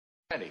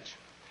percentage.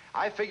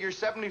 I figure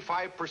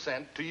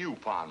 75% to you,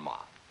 Pon Ma,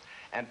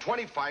 and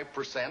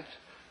 25%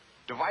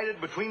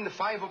 divided between the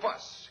 5 of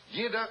us.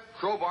 Yida,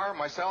 Crowbar,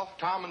 myself,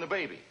 Tom, and the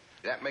baby.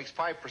 That makes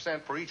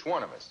 5% for each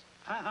one of us.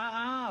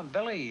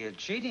 Billy, you're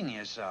cheating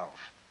yourself.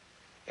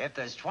 If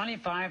there's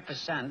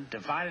 25%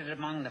 divided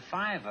among the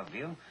 5 of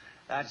you,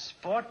 that's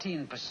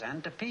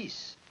 14%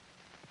 apiece.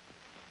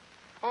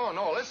 Oh,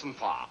 no, listen,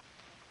 Pa.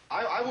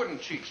 I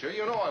wouldn't cheat you.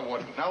 You know I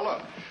wouldn't.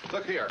 Now,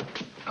 look here.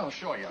 I'll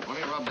show you. Let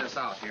me rub this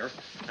out here.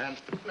 And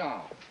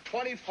now,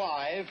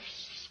 25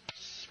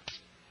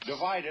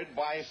 divided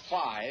by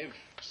 5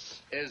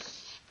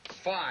 is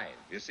 5.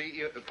 You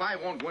see,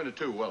 5 won't go into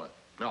 2, will it?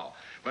 No.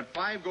 But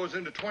 5 goes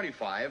into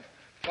 25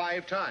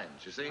 5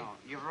 times, you see? No,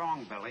 you're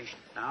wrong, Billy.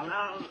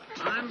 Now,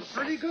 I'm a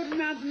pretty good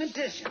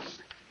mathematician.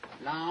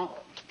 Now,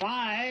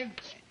 5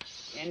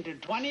 into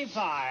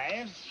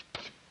 25...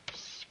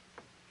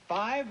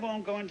 5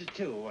 won't go into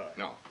 2, will it?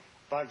 No.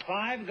 But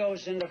 5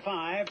 goes into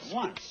 5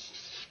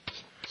 once.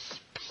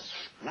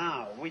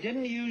 Now, we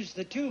didn't use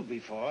the 2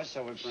 before,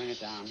 so we bring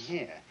it down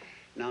here.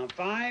 Now,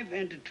 5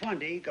 into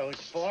 20 goes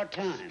 4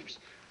 times.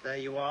 There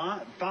you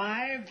are.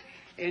 5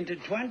 into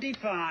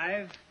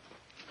 25,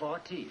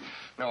 14.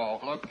 No,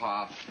 look,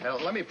 Pa.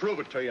 Let me prove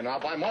it to you now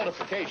by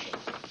multiplication.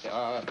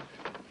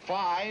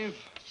 5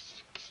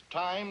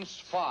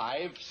 times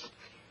 5.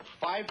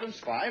 5 times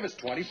 5 is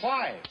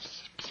 25.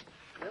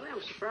 Billy,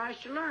 I'm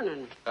surprised you're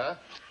learning. Huh?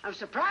 I'm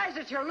surprised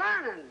that you're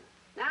learning.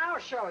 Now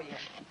I'll show you.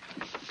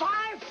 5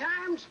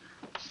 times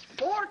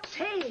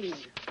 14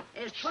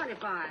 is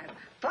 25.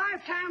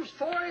 5 times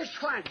 4 is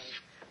 20.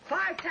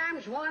 5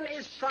 times 1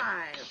 is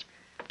 5.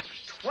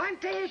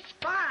 25.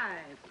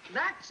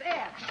 That's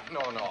it.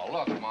 No.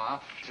 Look, Ma.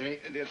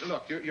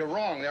 Look, you're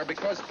wrong there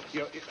because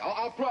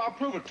I'll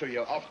prove it to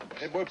you.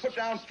 We'll put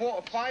down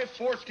 5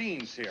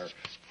 14s here.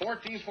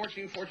 14.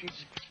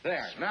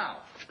 There. Now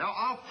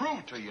I'll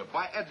prove to you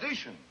by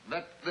addition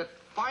that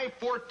 5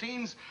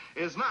 14s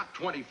is not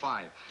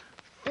 25.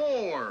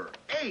 4,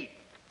 8,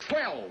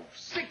 12,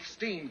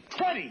 16,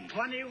 20.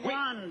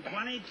 21,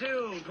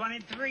 22,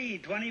 23,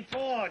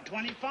 24,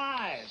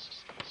 25.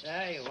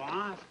 There you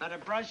are. Better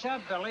brush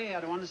up, Billy.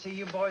 I don't want to see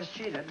you boys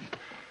cheated.